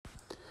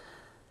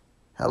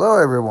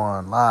Hello,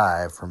 everyone,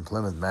 live from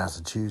Plymouth,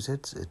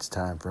 Massachusetts. It's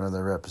time for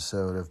another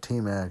episode of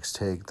TMAC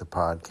Take the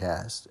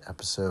Podcast,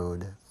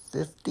 episode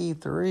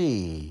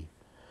 53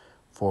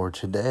 for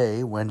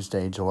today,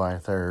 Wednesday, July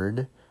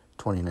 3rd,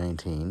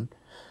 2019.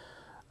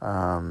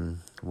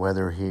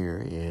 Weather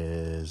here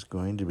is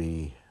going to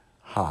be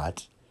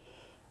hot,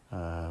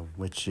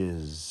 which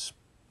is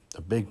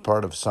a big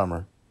part of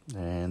summer,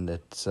 and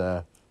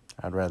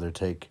I'd rather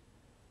take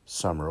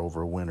summer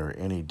over winter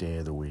any day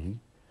of the week.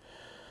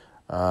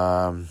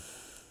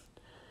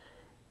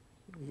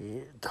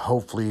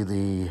 Hopefully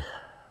the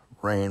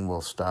rain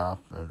will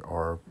stop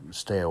or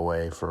stay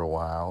away for a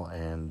while,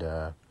 and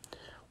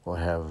we'll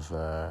have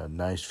a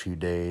nice few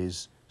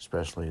days,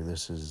 especially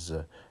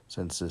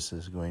since this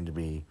is going to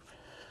be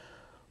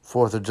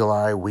 4th of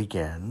July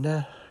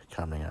weekend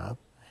coming up,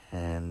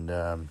 and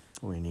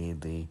we need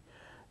the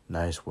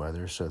nice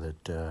weather so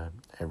that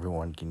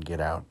everyone can get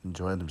out,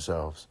 enjoy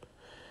themselves,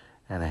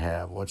 and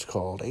have what's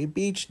called a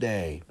beach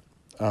day.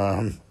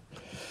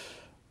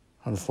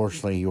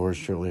 Unfortunately, yours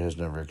truly has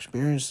never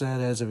experienced that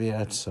as of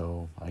yet,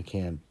 so I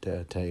can't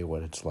tell you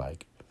what it's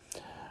like.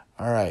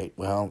 All right,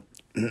 well,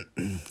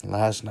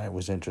 last night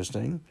was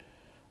interesting.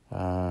 We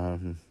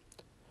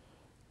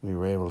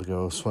were able to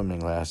go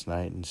swimming last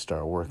night and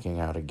start working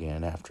out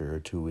again after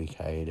a 2-week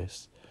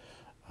hiatus,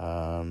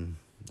 and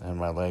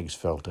my legs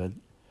felt it.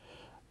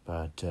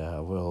 But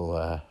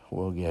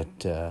we'll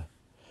get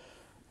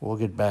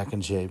back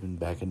in shape and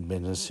back in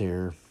business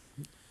here,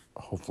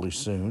 hopefully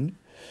soon.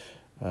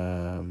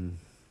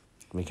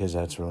 Because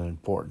that's really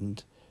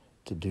important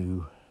to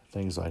do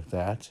things like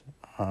that.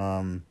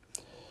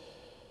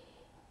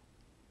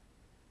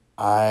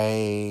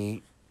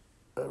 I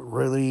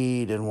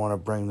really didn't want to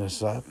bring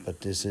this up,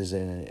 but this is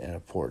an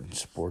important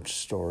sports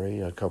story.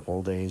 A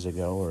couple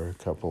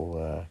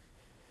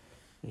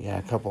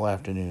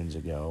afternoons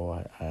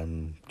ago,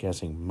 I'm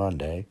guessing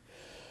Monday,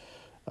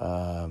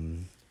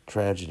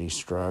 tragedy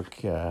struck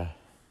the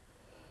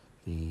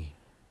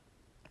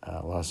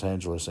Los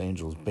Angeles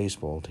Angels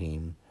baseball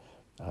team.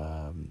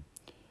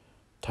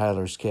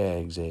 Tyler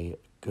Skaggs, a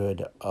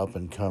good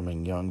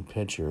up-and-coming young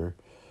pitcher,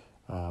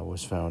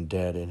 was found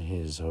dead in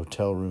his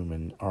hotel room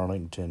in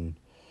Arlington,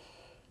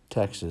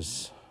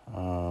 Texas.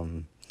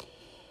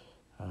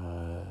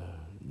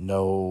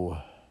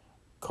 No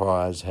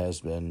cause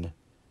has been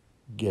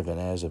given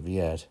as of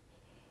yet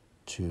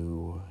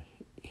to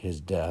his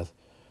death,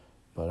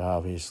 but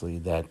obviously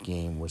that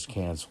game was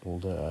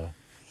canceled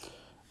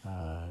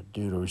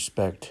due to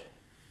respect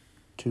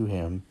to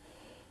him.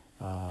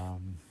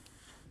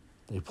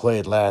 They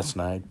played last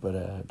night, but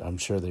I'm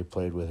sure they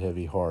played with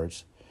heavy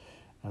hearts,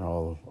 and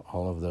all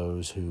of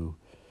those who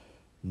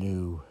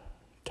knew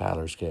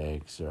Tyler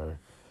Skaggs are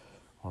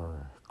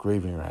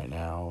grieving right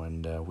now,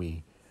 and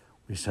we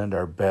send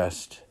our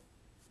best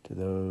to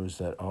those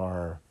that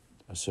are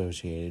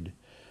associated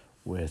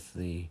with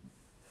the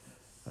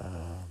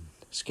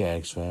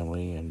Skaggs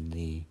family and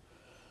the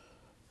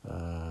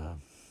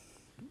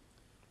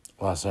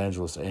Los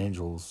Angeles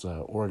Angels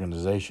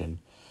organization,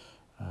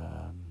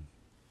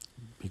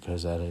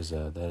 because that is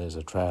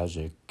a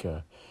tragic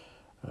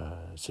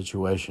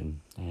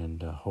situation,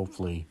 and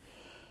hopefully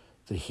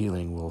the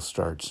healing will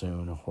start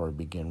soon or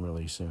begin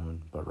really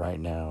soon. But right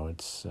now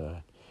it's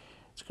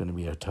going to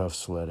be a tough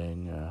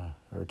sledding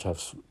or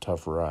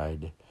tough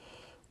ride,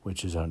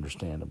 which is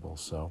understandable.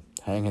 So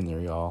hang in there,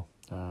 y'all.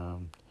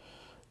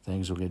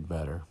 Things will get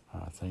better.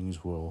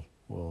 Things will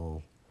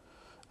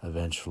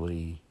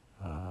eventually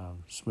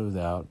smooth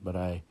out, but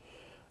I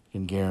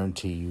can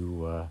guarantee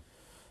you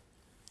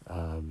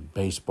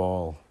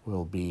baseball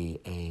will be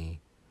a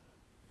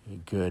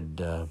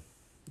good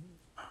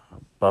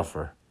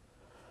buffer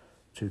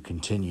to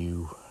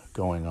continue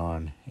going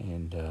on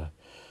and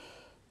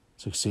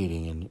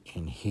succeeding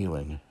in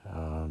healing.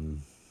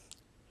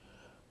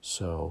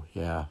 So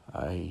yeah,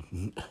 I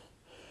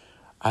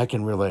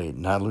can relate,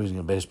 not losing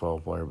a baseball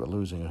player, but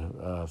losing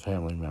a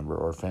family member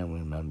or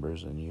family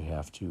members, and you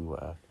have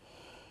to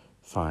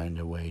find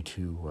a way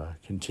to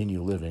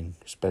continue living,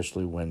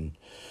 especially when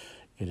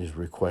it is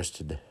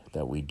requested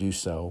that we do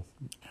so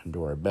and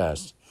do our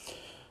best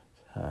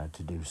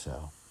to do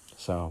so.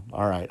 So,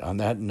 all right, on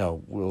that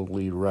note, we'll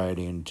lead right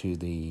into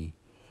the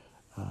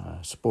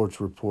sports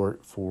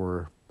report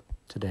for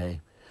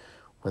today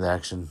with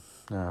action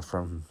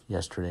from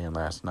yesterday and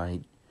last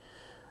night.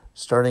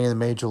 Starting in the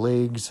major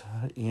leagues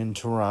in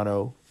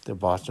Toronto, the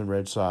Boston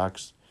Red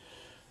Sox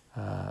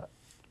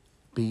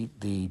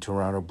beat the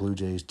Toronto Blue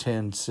Jays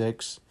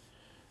 10-6,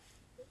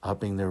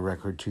 upping their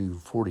record to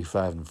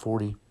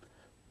 45-40.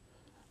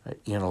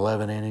 In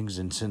 11 innings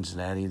in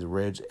Cincinnati, the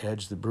Reds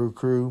edged the Brew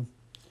Crew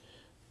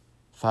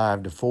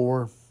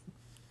 5-4.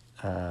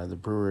 The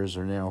Brewers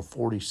are now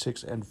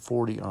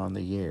 46-40 on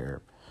the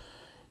year.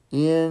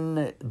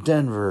 In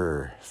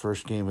Denver,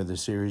 first game of the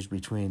series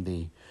between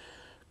the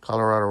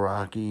Colorado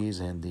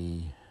Rockies and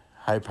the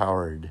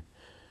high-powered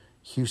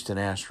Houston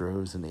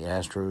Astros, and the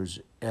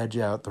Astros edge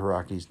out the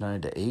Rockies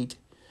 9-8,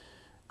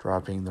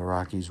 dropping the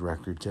Rockies'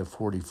 record to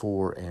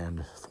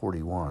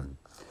 44-41.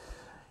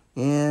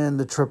 In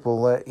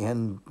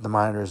the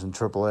minors in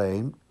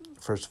AAA,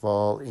 first of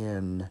all,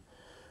 in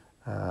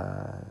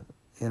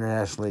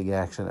International League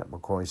action at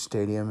McCoy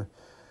Stadium,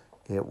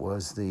 it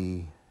was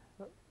the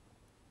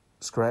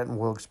Scranton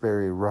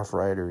Wilkes-Barre Rough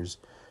Riders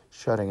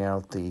shutting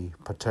out the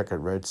Pawtucket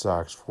Red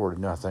Sox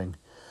 4-0.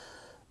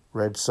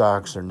 Red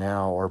Sox are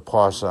now, or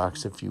Paw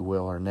Sox, if you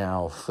will, are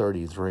now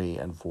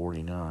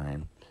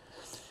 33-49.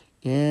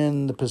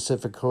 In the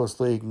Pacific Coast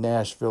League,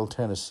 Nashville,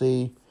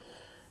 Tennessee,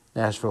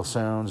 Nashville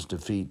Sounds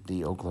defeat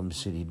the Oklahoma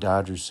City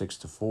Dodgers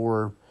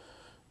 6-4.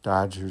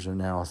 Dodgers are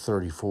now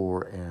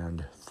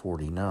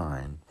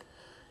 34-49.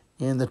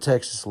 In the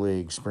Texas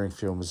League,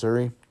 Springfield,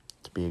 Missouri,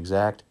 to be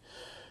exact,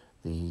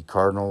 the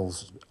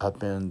Cardinals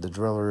upend the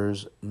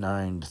Drillers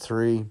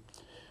 9-3.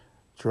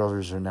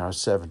 Drillers are now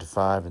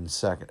 7-5 in the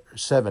second,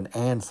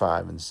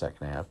 7-5 in the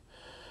second half,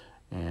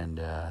 and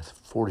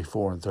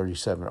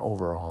 44-37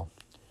 overall.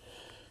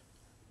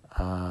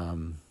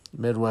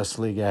 Midwest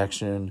League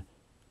action: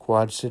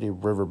 Quad City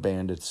River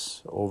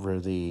Bandits over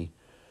the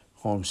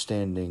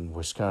homestanding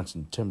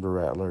Wisconsin Timber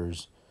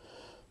Rattlers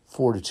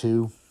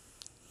 4-2.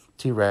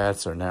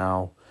 T-Rats are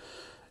now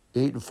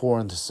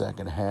 8-4 in the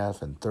second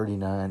half and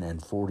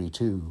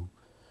 39-42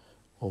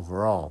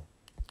 overall.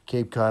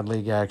 Cape Cod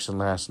League action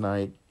last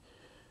night: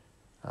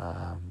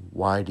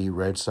 YD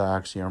Red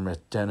Sox,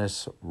 Yarmouth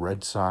Dennis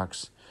Red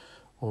Sox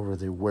over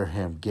the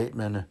Wareham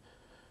Gatemen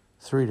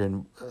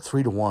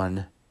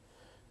 3-1.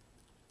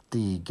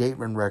 The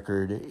Gateman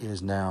record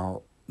is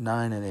now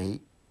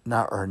 9-8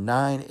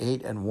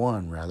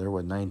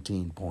 with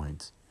 19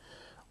 points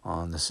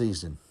on the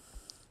season,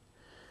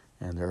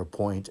 and they're a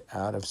point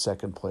out of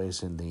second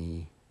place in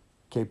the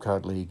Cape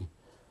Cod League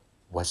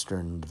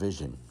Western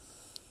Division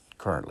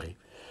currently.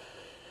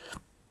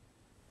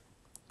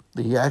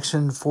 The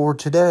action for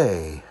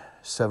today: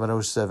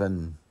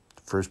 7:07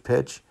 first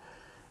pitch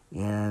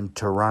in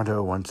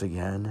Toronto. Once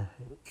again,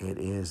 it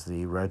is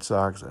the Red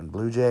Sox and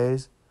Blue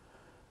Jays.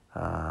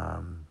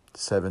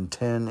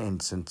 7:10 in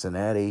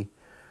Cincinnati,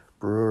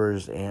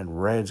 Brewers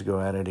and Reds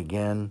go at it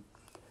again.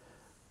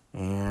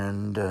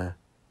 And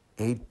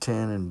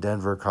 8:10 in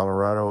Denver,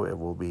 Colorado, it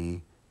will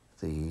be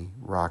the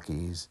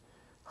Rockies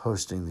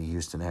hosting the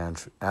Houston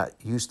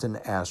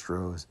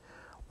Astros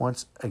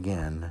once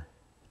again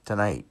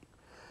tonight.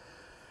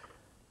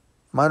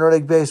 Minor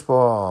League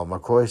Baseball,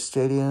 McCoy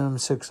Stadium,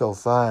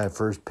 6:05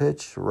 first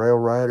pitch. Rail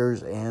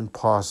Riders and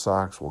Paw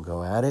Sox will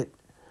go at it.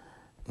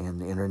 In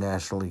the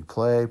International League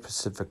play,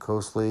 Pacific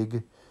Coast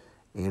League,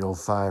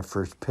 8:05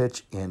 first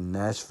pitch in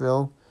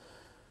Nashville.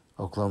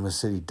 Oklahoma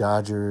City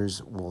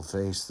Dodgers will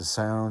face the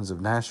Sounds of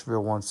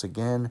Nashville once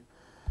again.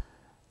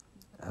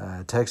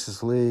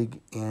 Texas League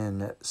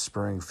in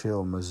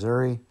Springfield,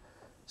 Missouri,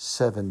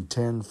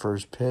 7:10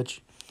 first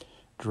pitch.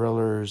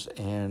 Drillers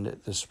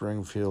and the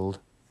Springfield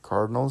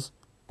Cardinals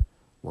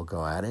will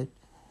go at it.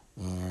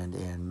 And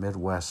in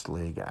Midwest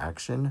League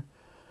action,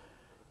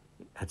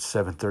 at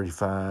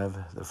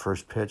 7:35, the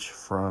first pitch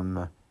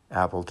from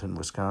Appleton,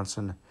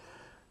 Wisconsin,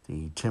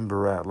 the Timber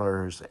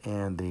Rattlers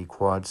and the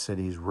Quad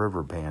Cities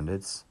River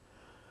Bandits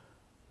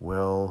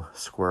will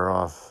square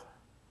off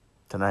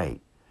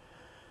tonight.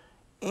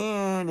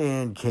 And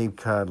in Cape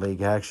Cod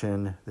League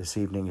action this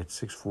evening at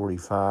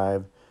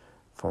 6:45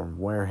 from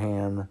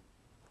Wareham,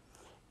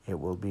 it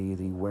will be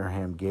the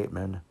Wareham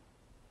Gatemen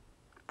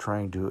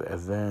trying to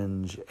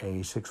avenge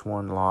a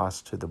 6-1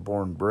 loss to the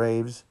Bourne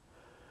Braves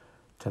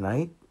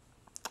tonight.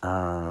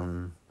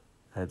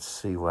 Let's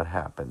see what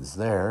happens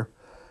there.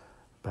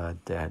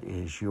 But that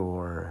is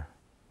your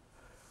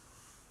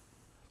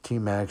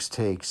TMAC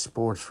Take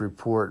Sports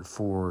Report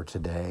for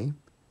today.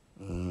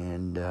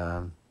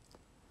 And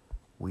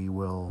we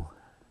will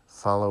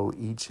follow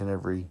each and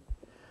every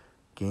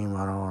game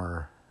on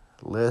our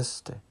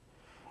list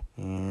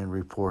and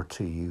report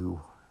to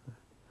you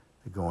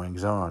the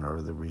goings-on,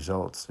 or the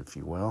results, if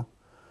you will.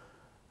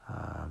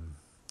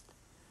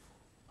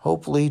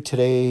 Hopefully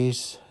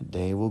today's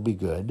day will be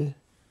good.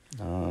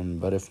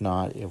 But if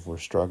not, if we're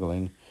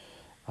struggling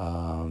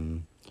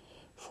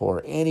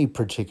for any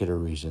particular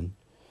reason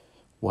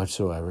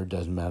whatsoever, it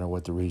doesn't matter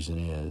what the reason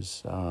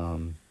is, I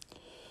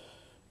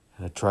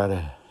try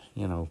to,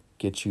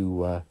 get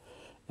you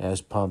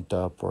as pumped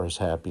up or as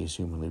happy as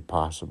humanly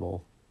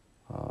possible.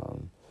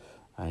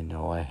 I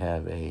know I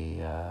have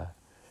a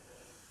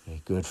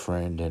good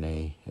friend and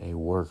a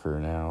worker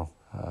now,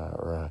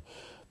 or a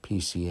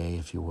PCA,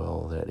 if you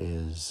will, that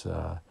is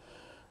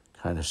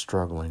kind of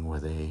struggling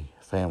with a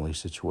family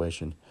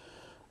situation.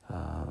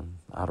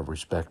 Out of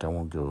respect, I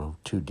won't go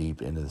too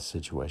deep into the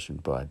situation,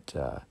 but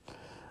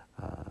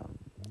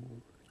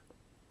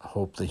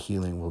hope the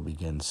healing will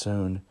begin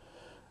soon.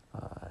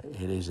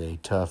 It is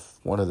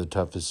one of the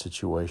toughest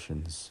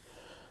situations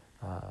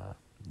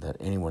that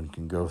anyone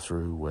can go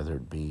through, whether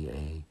it be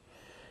a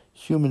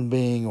human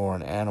being or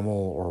an animal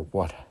or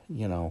what,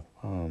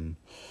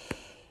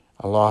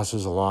 a loss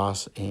is a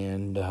loss,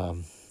 and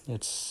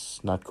it's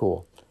not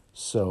cool.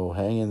 So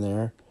hang in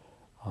there.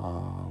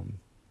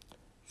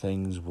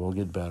 Things will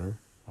get better.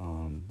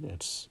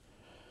 It's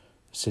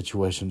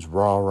situation's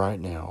raw right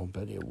now,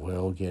 but it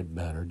will get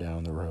better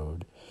down the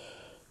road.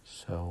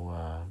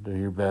 So do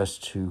your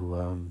best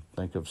to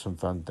think of some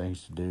fun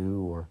things to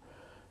do, or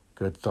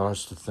good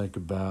thoughts to think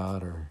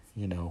about, or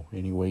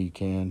any way you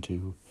can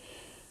to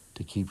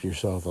keep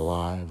yourself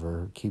alive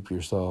or keep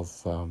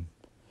yourself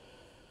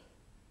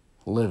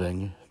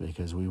living,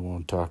 because we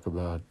won't talk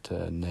about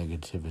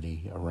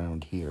negativity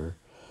around here.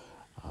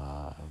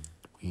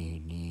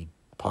 We need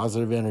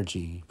positive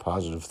energy,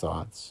 positive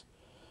thoughts,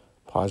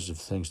 positive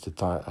things to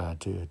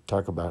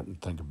talk about and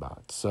think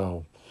about.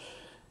 So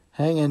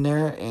hang in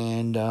there,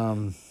 and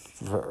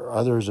for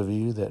others of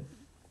you that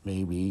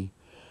may be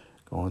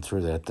going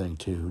through that thing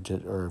too,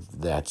 or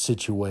that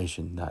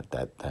situation, not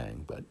that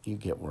thing, but you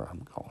get where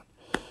I'm going.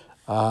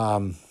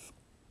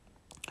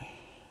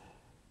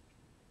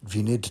 If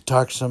you need to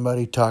talk to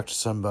somebody, talk to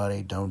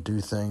somebody. Don't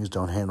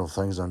don't handle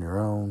things on your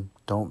own.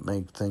 Don't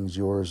make things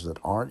yours that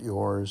aren't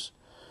yours.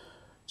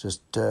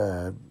 Just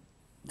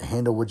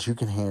handle what you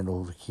can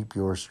handle to keep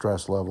your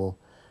stress level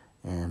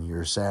and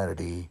your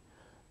sanity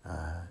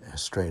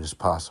as straight as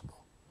possible.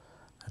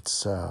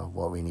 That's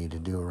what we need to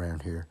do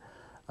around here.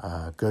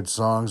 Good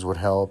songs would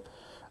help.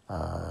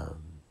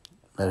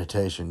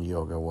 Meditation,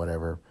 yoga,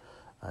 whatever.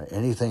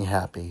 Anything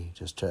happy,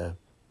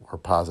 or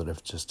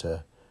positive, just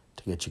to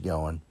get you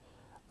going.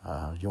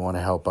 You want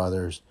to help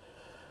others.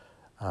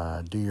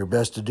 Do your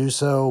best to do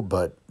so,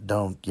 but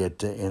don't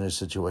get in a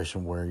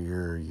situation where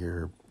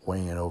you're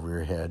weighing it over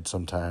your head.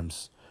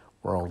 Sometimes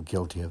we're all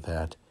guilty of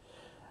that.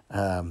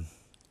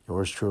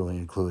 Yours truly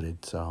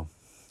included. So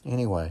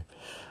anyway,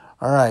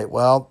 all right,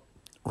 well,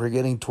 we're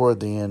getting toward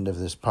the end of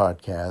this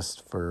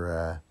podcast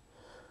for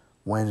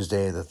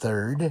Wednesday the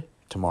 3rd.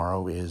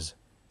 Tomorrow is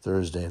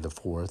Thursday the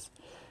 4th.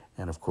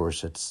 And, of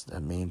course,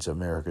 that means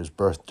America's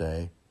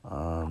birthday.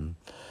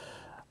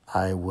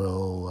 I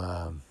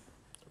will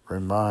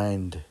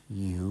remind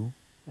you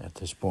at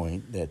this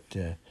point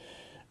that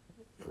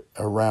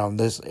around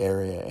this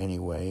area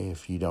anyway,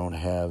 if you don't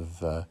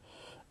have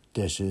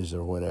dishes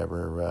or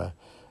whatever,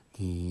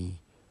 the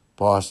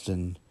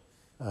Boston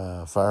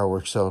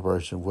fireworks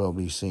celebration will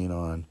be seen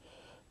on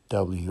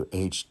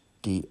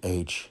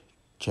WHDH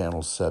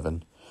Channel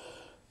 7,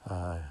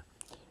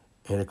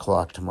 8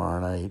 o'clock tomorrow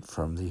night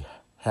from the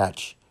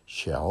Hatch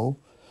Shell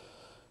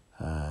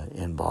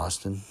in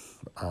Boston.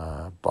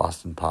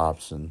 Boston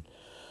Pops and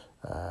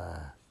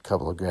a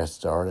couple of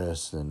guest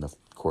artists, and of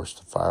course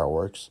the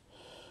fireworks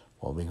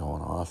will be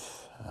going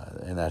off,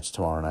 and that's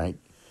tomorrow night,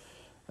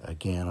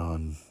 again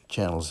on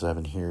Channel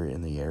 7 here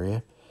in the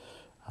area.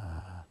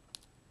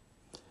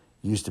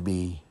 Used to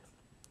be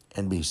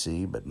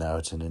NBC, but now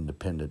it's an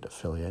independent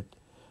affiliate.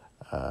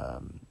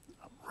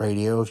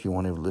 Radio, if you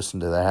want to listen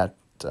to that,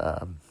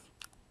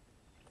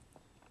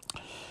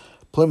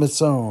 Plymouth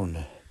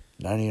Zone,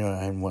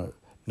 99.1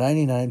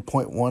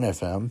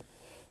 FM,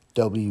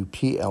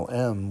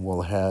 WPLM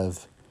will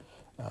have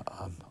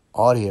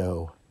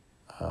audio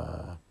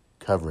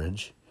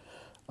coverage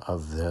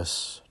of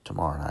this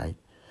tomorrow night,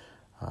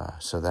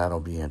 so that'll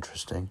be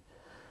interesting.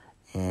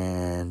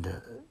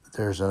 And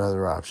there's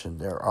another option.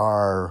 There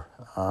are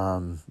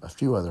a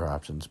few other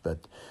options,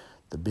 but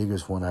the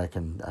biggest one I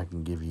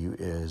can give you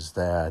is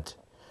that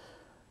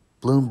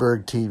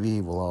Bloomberg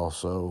TV will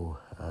also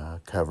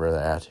cover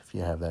that if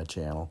you have that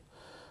channel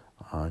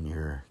on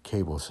your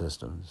cable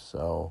system.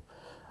 So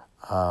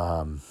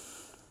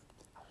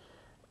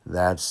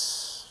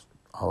that's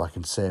all I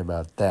can say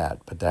about that.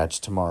 But that's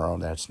tomorrow.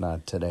 That's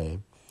not today.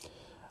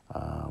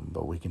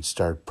 But we can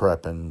start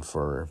prepping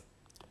for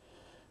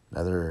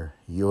another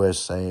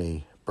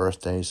USA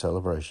birthday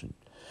celebration.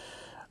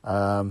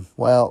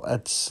 Well,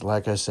 it's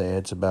like I say,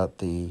 it's about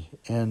the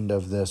end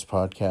of this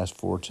podcast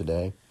for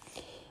today.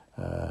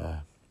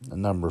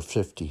 Number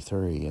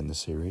 53 in the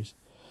series.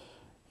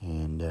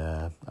 And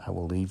I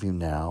will leave you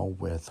now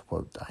with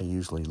what I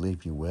usually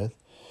leave you with.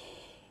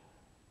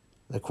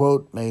 The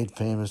quote made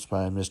famous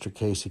by Mr.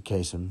 Casey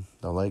Kasem,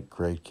 the late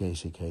great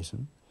Casey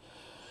Kasem.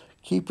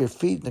 Keep your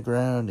feet in the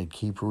ground and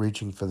keep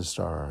reaching for the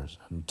stars.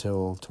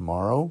 Until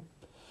tomorrow,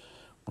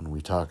 when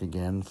we talk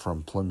again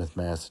from Plymouth,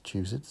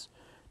 Massachusetts,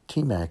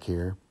 TMAC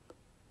here.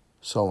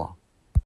 So long.